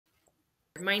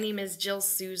My name is Jill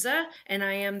Souza, and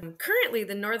I am currently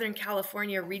the Northern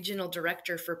California Regional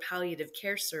Director for Palliative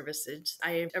Care Services.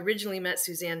 I originally met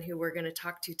Suzanne, who we're going to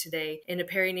talk to today, in a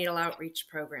perinatal outreach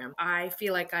program. I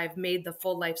feel like I've made the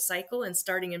full life cycle and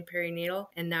starting in perinatal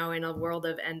and now in a world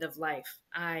of end of life.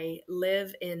 I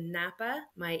live in Napa.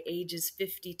 My age is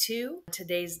 52.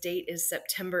 Today's date is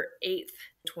September 8th,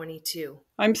 22.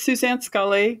 I'm Suzanne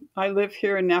Sculley. I live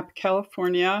here in Napa,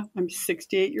 California. I'm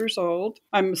 68 years old.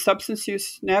 I'm a substance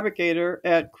use navigator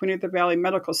at Queen of the Valley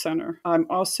Medical Center. I'm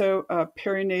also a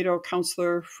perinatal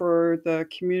counselor for the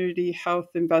Community Health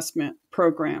Investment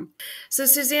Program. So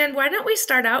Suzanne, why don't we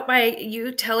start out by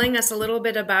you telling us a little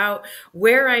bit about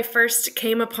where I first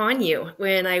came upon you.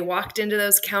 When I walked into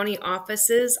those county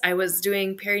offices, I was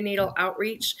doing perinatal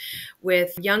outreach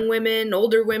with young women,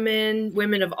 older women,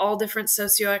 women of all different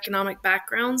socioeconomic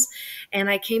backgrounds. And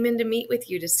I came in to meet with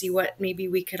you to see what maybe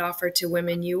we could offer to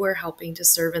women you were helping to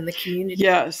serve in the community.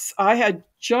 Yes, I had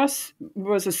just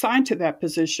was assigned to that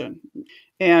position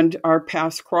and our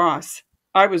paths crossed.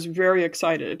 I was very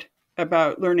excited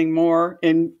about learning more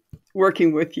and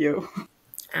working with you.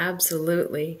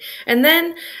 Absolutely. And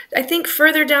then I think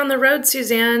further down the road,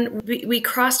 Suzanne, we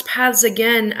crossed paths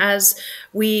again as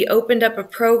we opened up a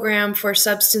program for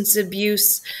substance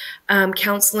abuse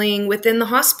counseling within the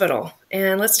hospital.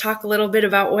 And let's talk a little bit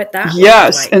about what that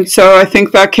Yes, looked like. And so I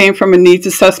think that came from a needs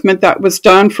assessment that was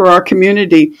done for our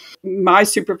community. My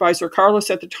supervisor, Carlos,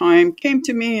 at the time, came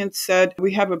to me and said,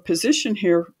 we have a position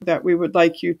here that we would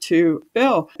like you to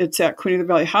fill. It's at Queen of the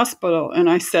Valley Hospital. And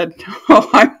I said, no,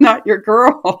 I'm not your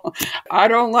girl. I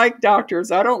don't like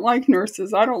doctors. I don't like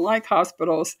nurses. I don't like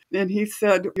hospitals. And he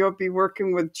said, you'll be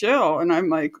working with Jill. And I'm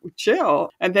like, Jill?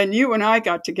 And then you and I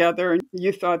got together and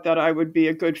you thought that I would be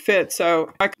a good fit.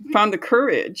 So I found the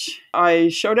courage. I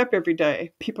showed up every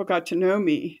day. People got to know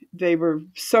me. They were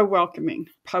so welcoming.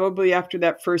 Probably after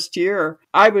that first year,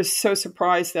 I was so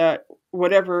surprised that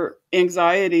whatever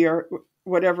anxiety or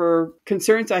whatever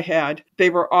concerns I had, they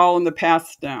were all in the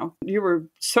past now. You were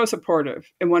so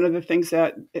supportive. And one of the things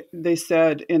that they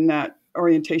said in that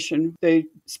orientation, they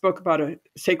spoke about a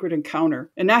sacred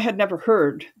encounter. And I had never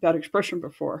heard that expression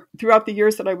before. Throughout the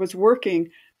years that I was working,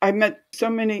 I met so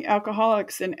many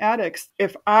alcoholics and addicts.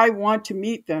 If I want to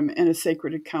meet them in a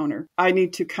sacred encounter, I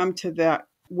need to come to that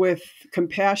with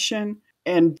compassion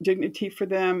and dignity for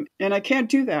them. And I can't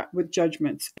do that with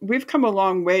judgments. We've come a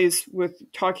long ways with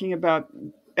talking about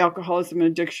alcoholism and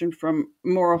addiction from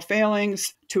moral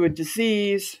failings to a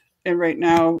disease. And right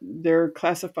now they're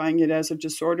classifying it as a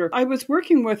disorder. I was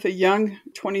working with a young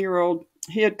 20-year-old.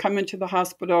 He had come into the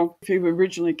hospital. He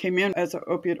originally came in as an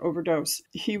opiate overdose.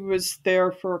 He was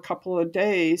there for a couple of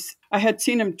days. I had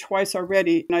seen him twice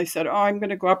already, and I said, I'm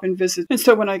going to go up and visit. And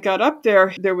so when I got up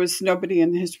there was nobody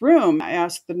in his room. I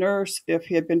asked the nurse if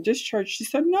he had been discharged. She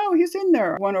said, no, he's in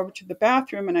there. I went over to the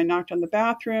bathroom, and I knocked on the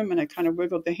bathroom, and I kind of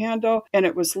wiggled the handle, and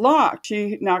it was locked.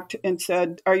 She knocked and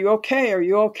said, are you okay? Are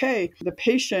you okay? The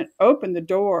patient opened the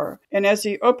door, and as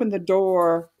he opened the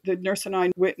door, the nurse and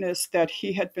I witnessed that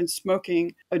he had been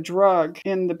smoking a drug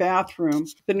in the bathroom.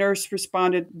 The nurse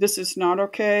responded, this is not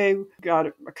okay. Got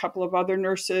a couple of other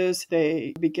nurses.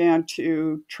 They began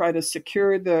to try to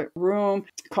secure the room,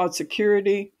 called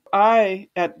security. I,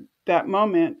 at that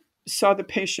moment, saw the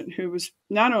patient who was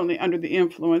not only under the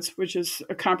influence, which is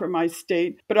a compromised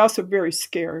state, but also very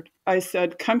scared. I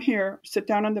said, come here, sit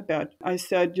down on the bed. I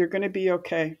said, you're going to be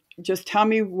okay. Just tell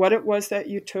me what it was that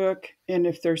you took and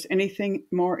if there's anything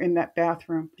more in that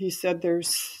bathroom. He said there's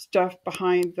stuff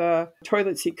behind the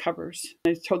toilet seat covers.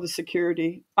 I told the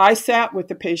security. I sat with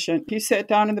the patient. He sat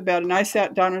down in the bed and I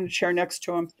sat down in a chair next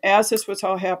to him. As this was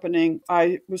all happening,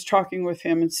 I was talking with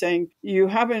him and saying, you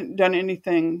haven't done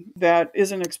anything that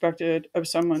isn't expected of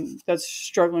someone that's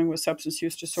struggling with substance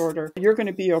use disorder. You're going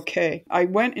to be okay. I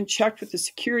went and checked with the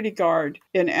security guard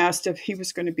and asked if he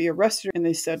was going to be arrested. And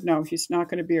they said, no, he's not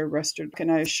going to be arrested. And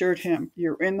I assured him,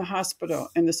 you're in the hospital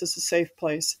and this is a safe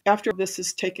place. After this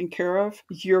is taken care of,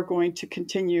 you're going to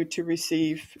continue to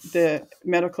receive the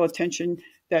medical attention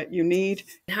that you need.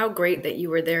 How great that you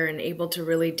were there and able to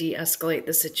really de-escalate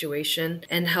the situation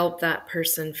and help that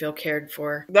person feel cared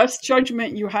for. The less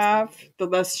judgment you have, the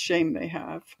less shame they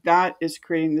have. That is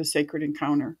creating the sacred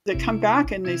encounter. They come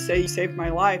back and they say, you saved my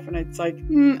life. And it's like,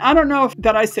 I don't know if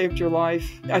that I saved your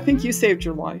life. I think you saved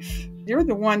your life. You're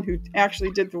the one who actually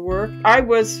did the work. I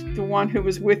was the one who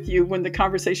was with you when the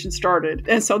conversation started.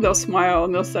 And so they'll smile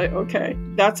and they'll say, okay,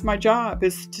 that's my job,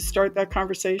 is to start that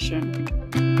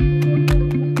conversation.